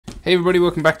Hey everybody,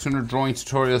 welcome back to another drawing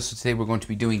tutorial. So today we're going to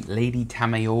be doing Lady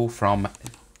Tamayo from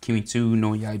Kimitsu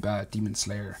no Yaiba Demon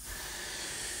Slayer.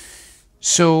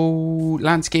 So,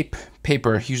 landscape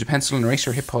paper. Use a pencil and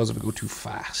eraser. Hit pause if I go too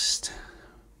fast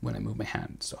when I move my hand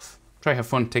and stuff. Try have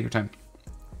fun, take your time.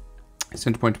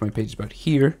 Center point of my page is about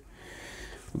here.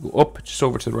 We'll go up just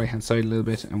over to the right hand side a little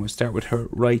bit and we'll start with her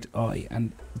right eye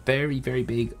and very, very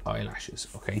big eyelashes,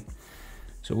 okay?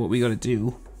 So what we got to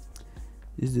do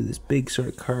is do this big sort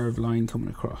of curved line coming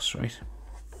across, right?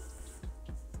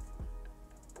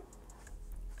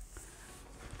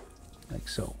 Like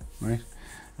so, right?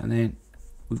 And then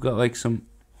we've got like some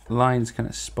lines kind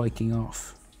of spiking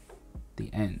off the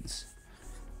ends.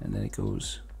 And then it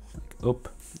goes like up.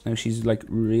 Now she's like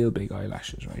real big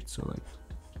eyelashes, right? So like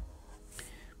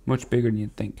much bigger than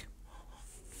you'd think.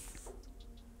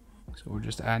 So we're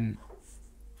just adding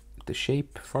the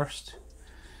shape first,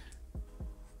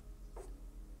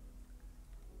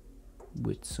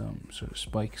 with some sort of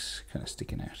spikes kind of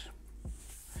sticking out,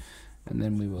 and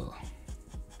then we will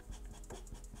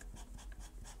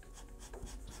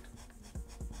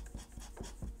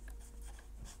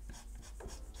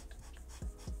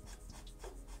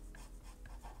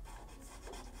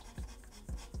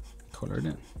color it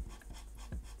in.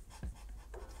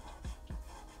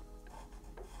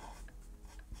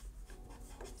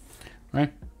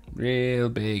 Right, real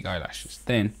big eyelashes.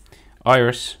 Then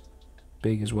iris,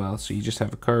 big as well, so you just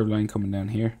have a curved line coming down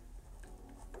here,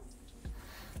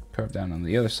 curve down on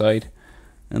the other side,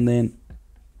 and then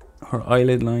her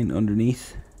eyelid line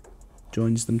underneath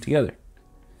joins them together.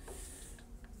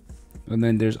 And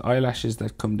then there's eyelashes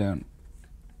that come down,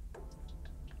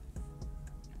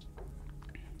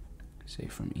 say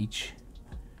from each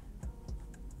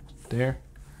there,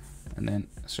 and then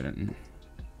certain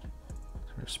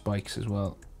sort of spikes as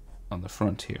well on the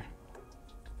front here.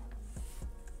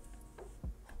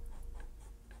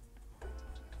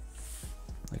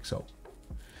 Like so.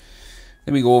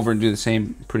 Then we go over and do the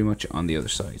same pretty much on the other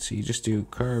side. So you just do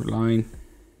curved line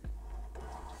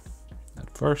at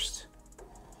first,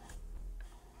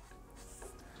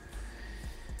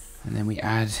 and then we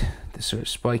add the sort of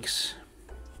spikes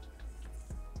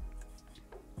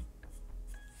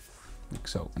like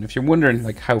so. And if you're wondering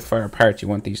like how far apart you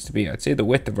want these to be, I'd say the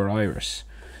width of our iris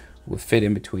will fit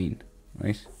in between,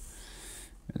 right?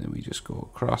 And then we just go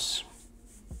across.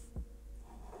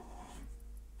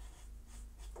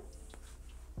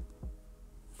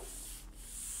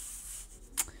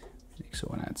 So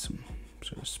I'll add some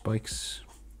sort of spikes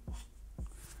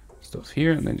stuff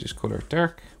here, and then just color it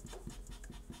dark.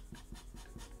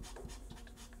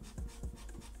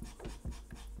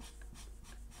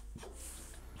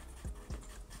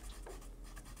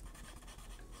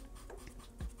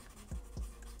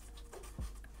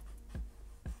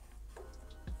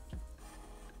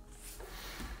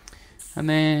 And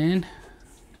then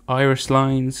iris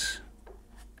lines,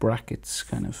 brackets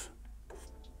kind of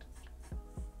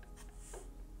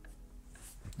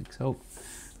like so.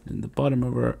 And the bottom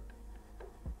of our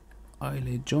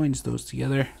eyelid joins those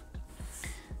together,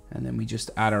 and then we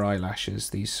just add our eyelashes,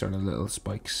 these sort of little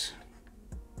spikes.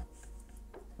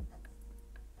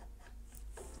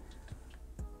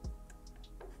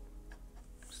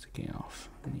 Sticking off,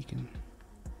 and you can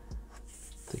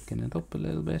thicken it up a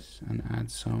little bit and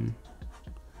add some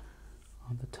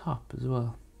on the top as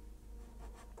well.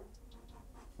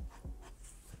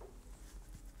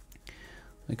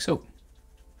 Like so.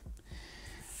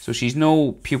 So she's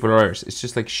no pupil iris, it's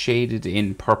just like shaded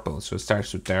in purple. So it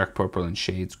starts with dark purple and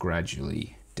shades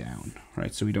gradually down,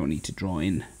 right? So we don't need to draw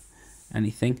in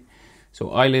anything. So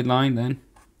eyelid line then,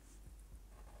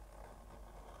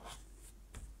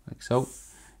 like so.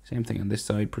 Same thing on this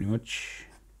side pretty much,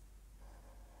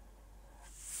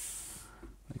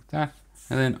 like that.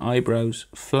 And then eyebrows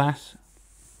flat,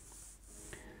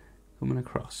 coming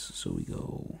across. So we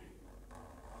go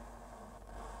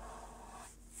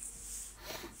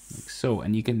like so,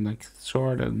 and you can like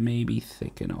sort of maybe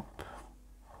thicken up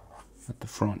at the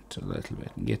front a little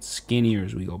bit and get skinnier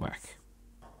as we go back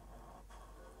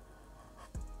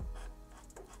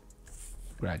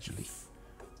gradually.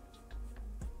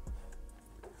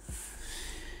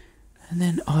 And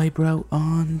then eyebrow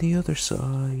on the other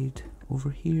side over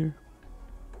here.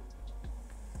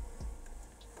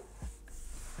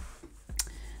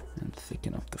 And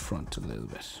thicken up the front a little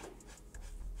bit.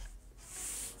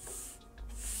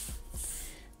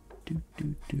 Do,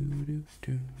 do, do, do,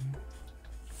 do.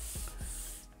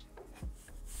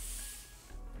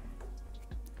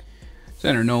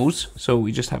 Then her nose, so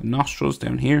we just have nostrils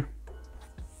down here,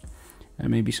 and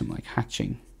maybe some like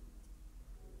hatching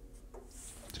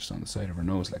just on the side of her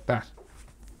nose like that.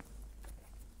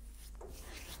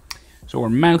 So her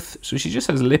mouth, so she just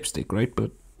has lipstick, right?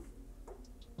 But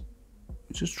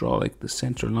just draw like the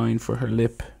center line for her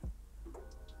lip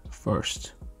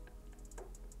first.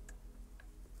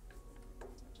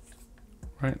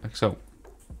 Right, like so.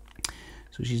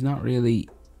 So she's not really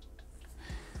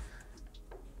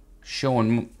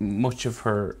showing much of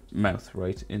her mouth,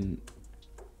 right, in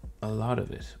a lot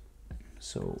of it.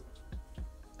 So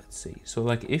let's see. So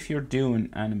like if you're doing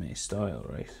anime style,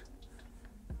 right,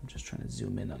 I'm just trying to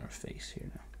zoom in on her face here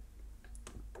now.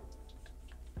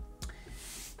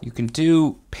 You can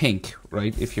do pink,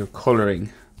 right, if you're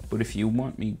coloring, but if you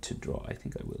want me to draw, I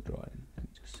think I will draw it. Let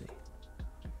me just see.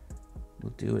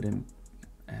 We'll do it in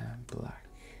black.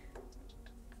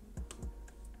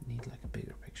 Need like a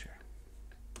bigger picture.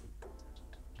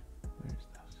 Where is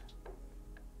that?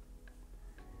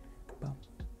 Bum,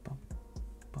 bum,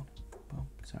 bum, bum.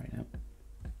 Sorry now.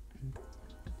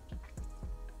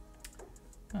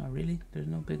 Oh, really? There's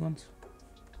no big ones?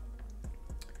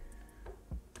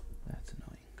 That's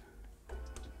annoying.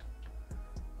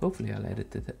 Hopefully I'll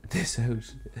edit this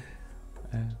out.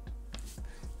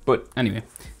 But anyway,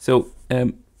 so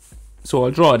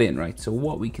I'll draw it in, right? So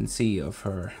what we can see of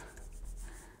her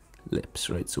lips,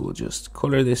 right? So we'll just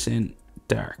color this in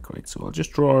dark, right? So I'll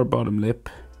just draw her bottom lip.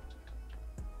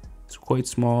 It's quite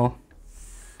small.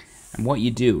 And what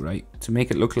you do, right, to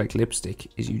make it look like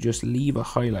lipstick is you just leave a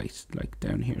highlight like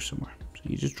down here somewhere. So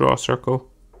you just draw a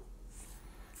circle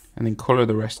and then color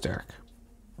the rest dark.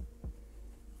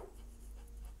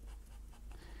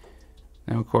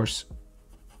 Now, of course,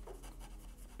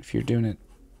 if you're doing it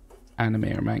anime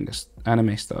or manga,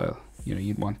 anime style, you know,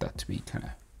 you'd want that to be kind of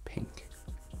pink.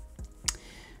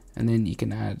 And then you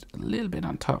can add a little bit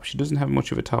on top. She doesn't have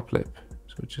much of a top lip,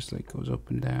 so it just like goes up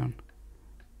and down.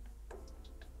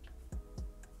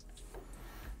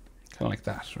 Kind of like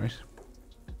that, right?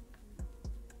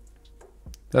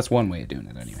 That's one way of doing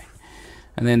it anyway.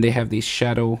 And then they have these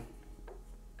shadow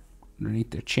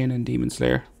underneath their chin in Demon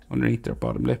Slayer, underneath their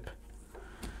bottom lip.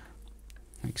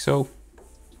 Like so.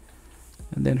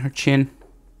 And then her chin.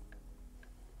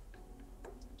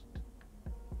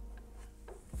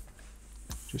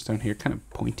 Just down here, kind of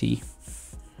pointy.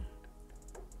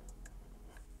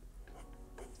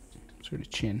 Sort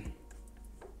of chin.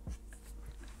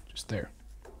 Just there.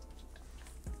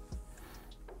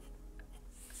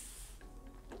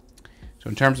 So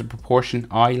in terms of proportion,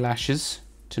 eyelashes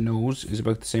to nose is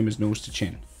about the same as nose to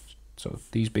chin. So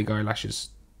these big eyelashes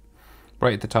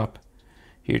right at the top,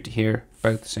 here to here,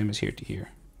 about the same as here to here.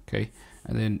 Okay,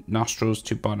 and then nostrils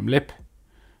to bottom lip,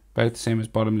 about the same as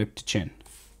bottom lip to chin.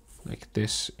 Like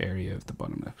this area of the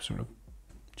bottom lip, sort of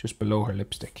just below her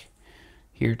lipstick.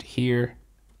 Here to here,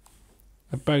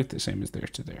 about the same as there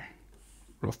to there,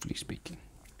 roughly speaking.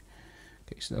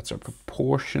 Okay, so that's our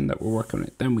proportion that we're working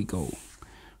with. Then we go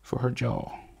for her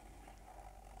jaw.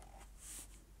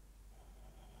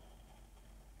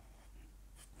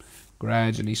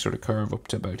 Gradually sort of curve up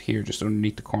to about here, just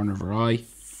underneath the corner of her eye.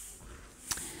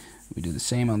 We do the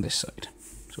same on this side.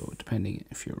 So depending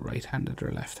if you're right-handed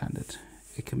or left-handed,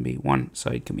 it can be, one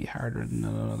side can be harder than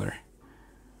another.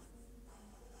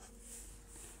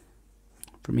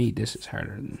 For me, this is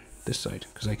harder than this side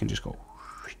because I can just go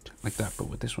like that, but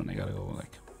with this one I gotta go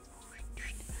like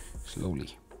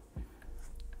slowly.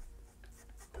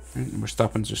 And we're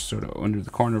stopping just sort of under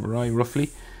the corner of her eye roughly,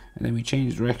 and then we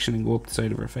change direction and go up the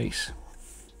side of her face.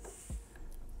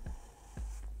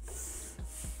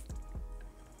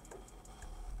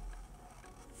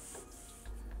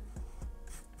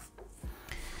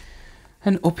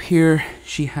 And up here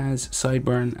she has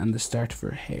sideburn and the start of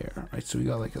her hair, right? So we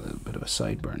got like a little bit of a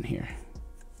sideburn here.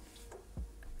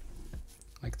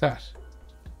 Like that.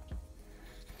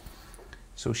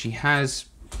 So she has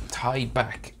tied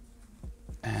back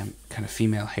kind of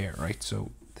female hair, right?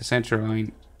 So the center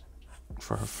line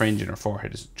for her fringe and her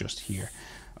forehead is just here.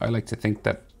 I like to think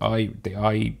that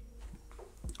the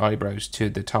eyebrows to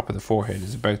the top of the forehead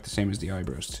is about the same as the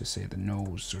eyebrows to, say, the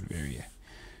nose sort of area.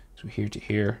 So here to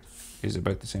here is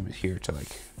about the same as here to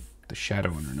like the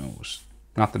shadow on her nose,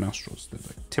 not the nostrils, the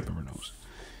like tip of her nose,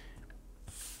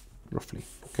 roughly.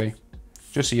 Okay,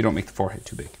 just so you don't make the forehead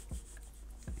too big.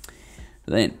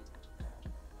 Then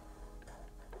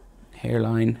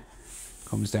hairline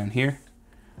comes down here,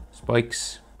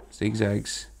 spikes,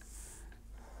 zigzags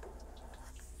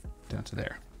down to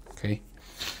there. Okay,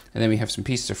 and then we have some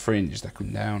pieces of fringe that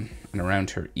come down and around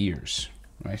her ears,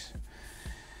 right?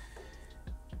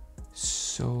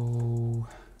 So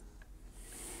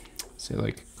say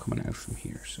like coming out from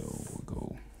here, so we'll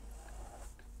go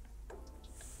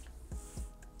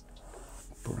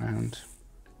up around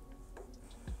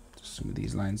some of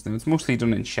these lines. Now it's mostly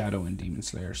done in shadow in Demon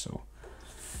Slayer, so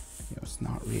you know, it's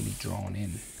not really drawn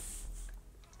in.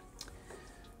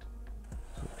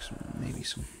 So maybe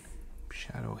some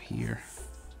shadow here.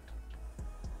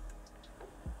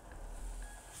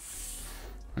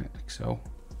 Right, like so.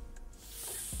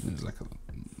 And there's like a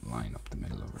line up the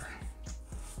middle of her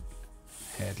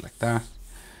head like that.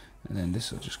 And then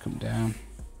this will just come down.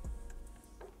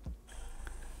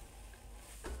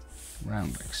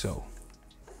 Round like so.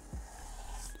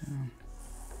 Down.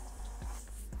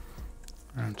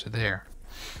 Round to there.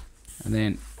 And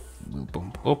then we'll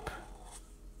bump up.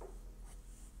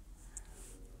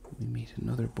 We meet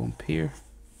another bump here.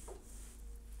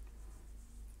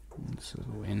 And this will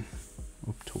go in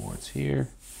up towards here.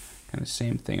 Kind of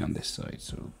same thing on this side,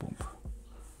 so we'll bump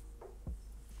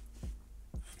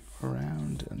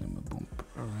around and then we'll bump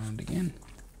around again.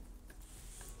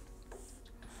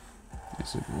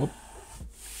 This will go up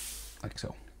like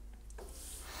so.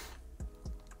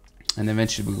 And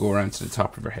eventually we'll go around to the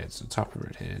top of her head. So the top of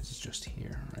her head is just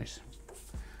here, right?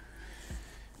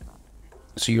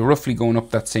 So you're roughly going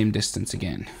up that same distance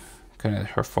again, kind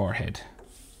of her forehead,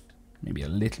 maybe a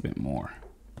little bit more,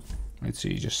 right? So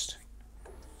you just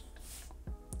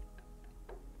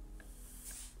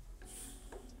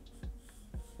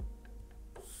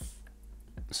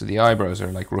so the eyebrows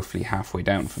are like roughly halfway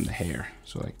down from the hair,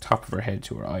 so like top of her head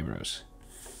to her eyebrows,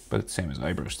 but it's the same as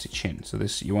eyebrows to chin. So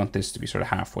this, you want this to be sort of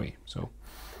halfway. So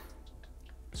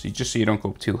you just so you don't go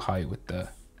up too high with the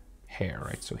hair,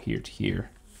 right? So here to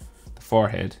here.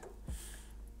 Forehead,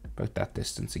 about that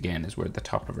distance again is where the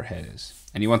top of her head is,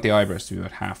 and you want the eyebrows to be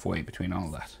about halfway between all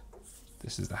that.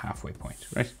 This is the halfway point,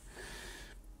 right?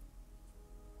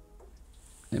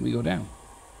 Then we go down.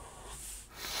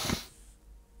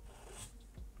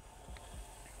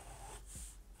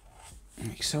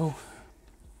 Like so.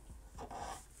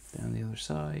 Down the other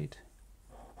side.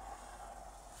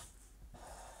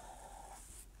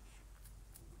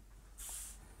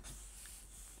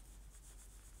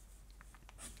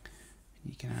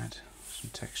 You can add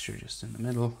some texture just in the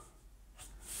middle,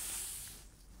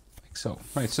 like so.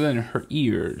 Right, so then her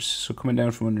ears. So coming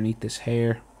down from underneath this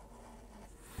hair,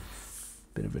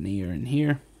 bit of an ear in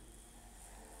here.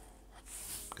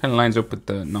 Kind of lines up with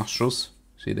the nostrils,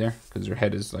 see there? Because her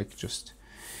head is like just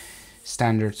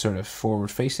standard sort of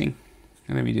forward facing.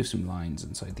 And then we do some lines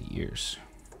inside the ears.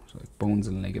 So like bones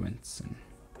and ligaments and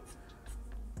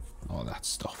all that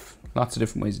stuff. Lots of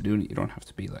different ways of doing it. You don't have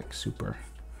to be like super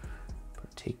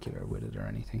particular with it or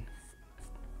anything.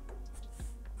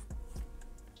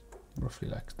 Roughly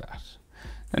like that.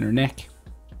 Then her neck,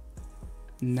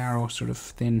 narrow, sort of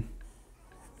thin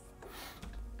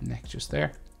neck just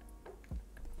there.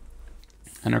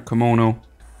 And her kimono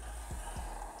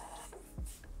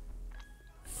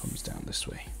comes down this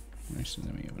way. Right, so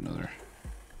then we have another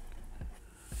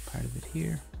part of it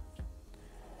here.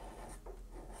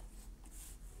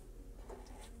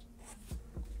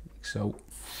 Like so.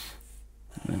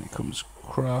 And then it comes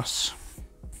across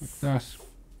like that,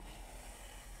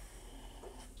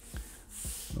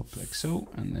 up like so,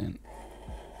 and then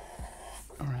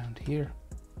around here.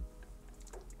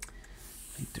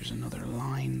 I think there's another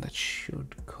line that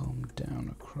should come down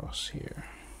across here,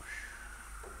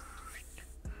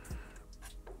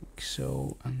 like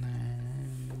so, and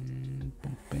then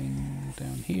bumping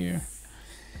down here,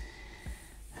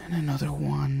 and another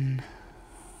one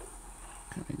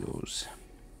kind of goes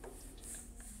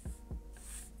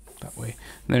that way,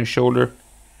 and then a shoulder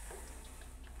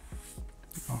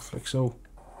off like so,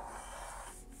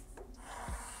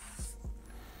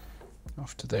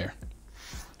 off to there.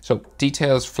 So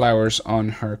details, flowers on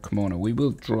her kimono, we will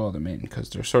draw them in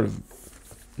because they're sort of,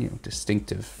 you know,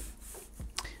 distinctive.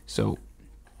 So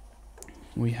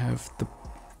we have the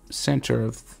center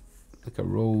of like a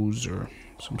rose or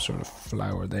some sort of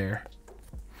flower there,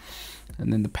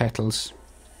 and then the petals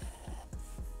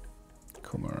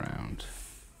come around.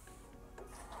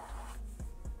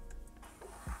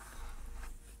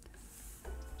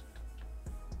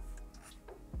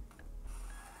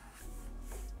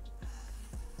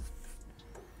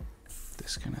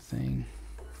 This kind of thing.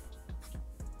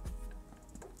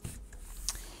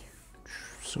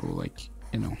 So like,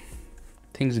 you know,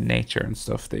 things in nature and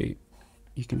stuff,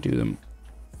 you can do them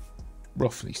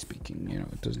roughly speaking, you know,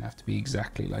 it doesn't have to be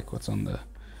exactly like what's on the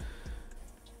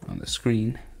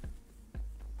screen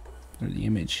or the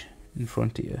image in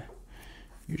front of you.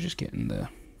 You're just getting the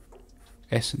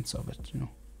essence of it, you know.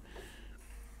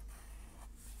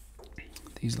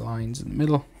 These lines in the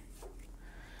middle.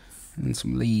 And then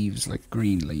some leaves, like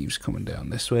green leaves coming down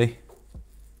this way.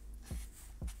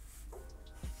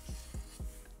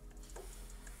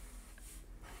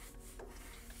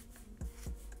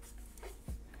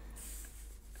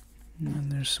 And then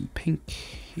there's some pink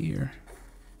here.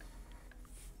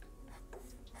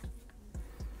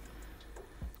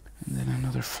 And then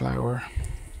another flower.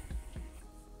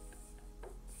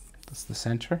 That's the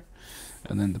center.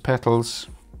 And then the petals.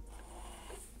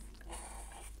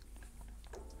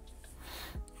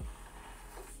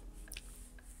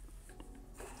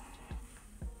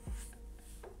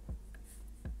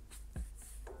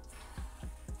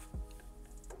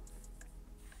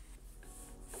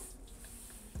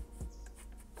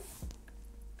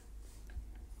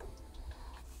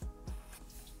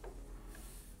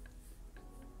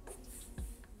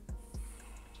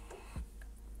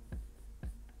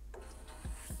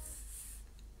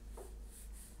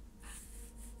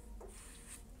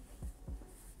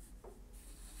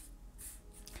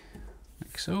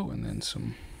 Like so, and then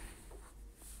some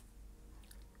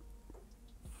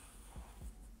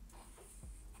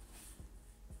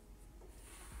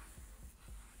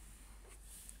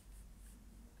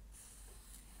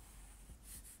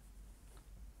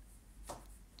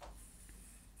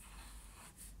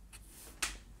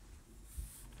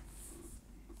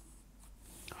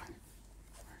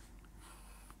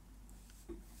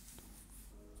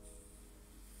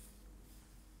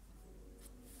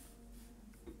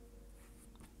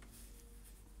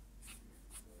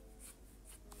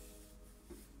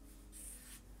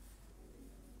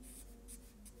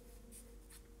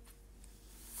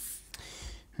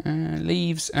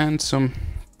leaves and some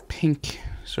pink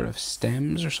sort of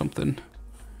stems or something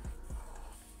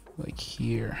like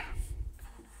here.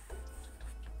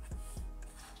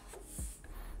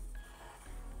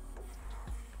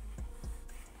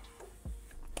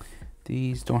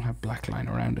 These don't have black line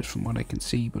around it from what I can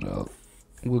see, but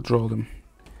we'll draw them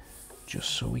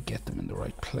just so we get them in the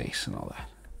right place and all that.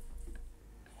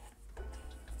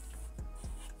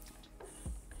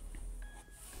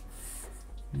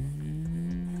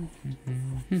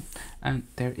 And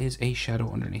there is a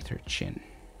shadow underneath her chin.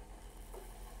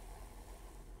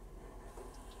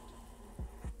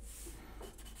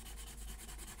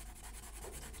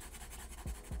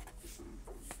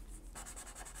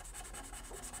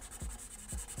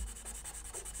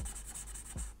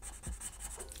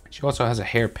 She also has a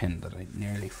hairpin that I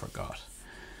nearly forgot.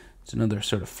 It's another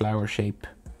sort of flower shape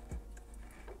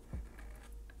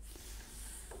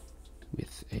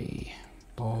with a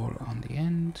ball on the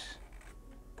end.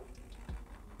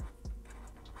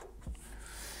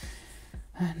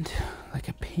 And like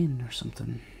a pin or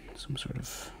something, some sort of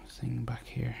thing back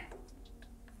here.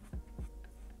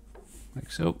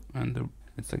 Like so, and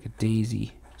it's like a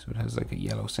daisy, so it has like a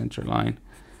yellow center line,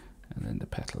 and then the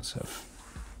petals have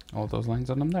all those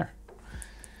lines on them there.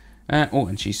 Oh,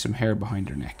 and she's some hair behind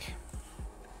her neck.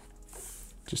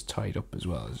 Just tied up as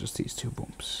well as just these two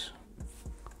bumps.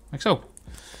 Like so.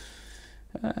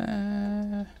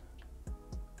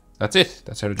 That's it.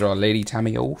 That's how to draw Lady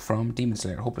Tamayo from Demon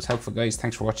Slayer. Hope it's helpful, guys.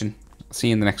 Thanks for watching. I'll see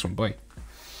you in the next one. Bye.